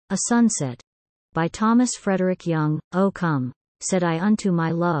A Sunset. By Thomas Frederick Young. Oh come, said I unto my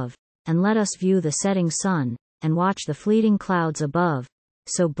love, and let us view the setting sun, and watch the fleeting clouds above,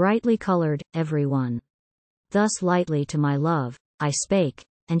 so brightly colored, every one. Thus lightly to my love, I spake,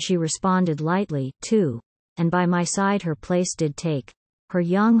 and she responded lightly, too, and by my side her place did take, her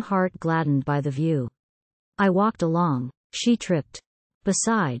young heart gladdened by the view. I walked along, she tripped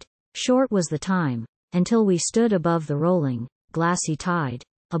beside. Short was the time, until we stood above the rolling, glassy tide,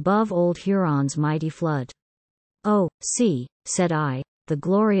 above old Huron's mighty flood. Oh, see, said I, the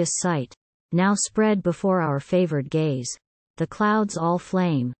glorious sight, now spread before our favored gaze, the clouds all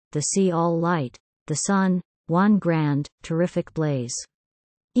flame, the sea all light, the sun, one grand, terrific blaze.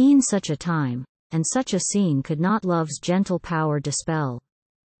 E'en such a time, and such a scene could not love's gentle power dispel.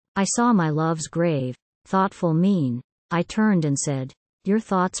 I saw my love's grave, thoughtful mien, I turned and said, your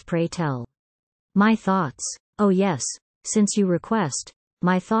thoughts pray tell. My thoughts, oh yes, since you request,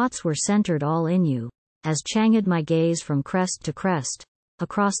 my thoughts were centered all in you, as changed my gaze from crest to crest,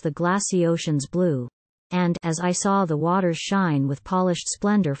 across the glassy ocean's blue, and, as I saw the waters shine with polished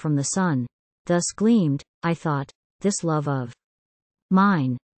splendor from the sun, thus gleamed, I thought, this love of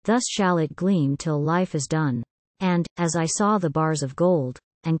mine, thus shall it gleam till life is done. And, as I saw the bars of gold,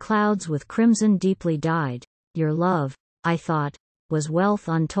 and clouds with crimson deeply dyed, your love, I thought, was wealth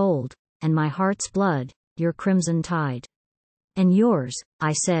untold, and my heart's blood, your crimson tide. And yours,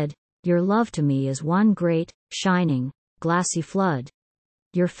 I said, your love to me is one great, shining, glassy flood.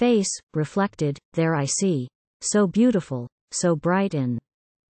 Your face, reflected, there I see, so beautiful, so bright and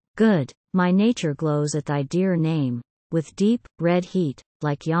good, my nature glows at thy dear name, with deep, red heat,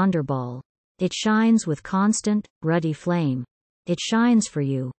 like yonder ball. It shines with constant, ruddy flame. It shines for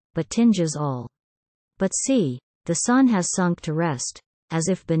you, but tinges all. But see, the sun has sunk to rest, as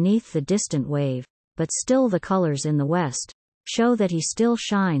if beneath the distant wave, but still the colors in the west show that he still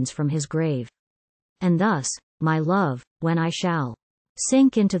shines from his grave. And thus, my love, when I shall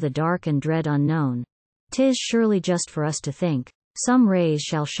sink into the dark and dread unknown, 'tis surely just for us to think, some rays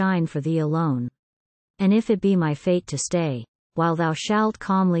shall shine for thee alone. And if it be my fate to stay, while thou shalt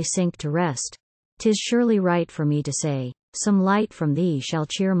calmly sink to rest, 'tis surely right for me to say, some light from thee shall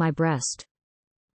cheer my breast.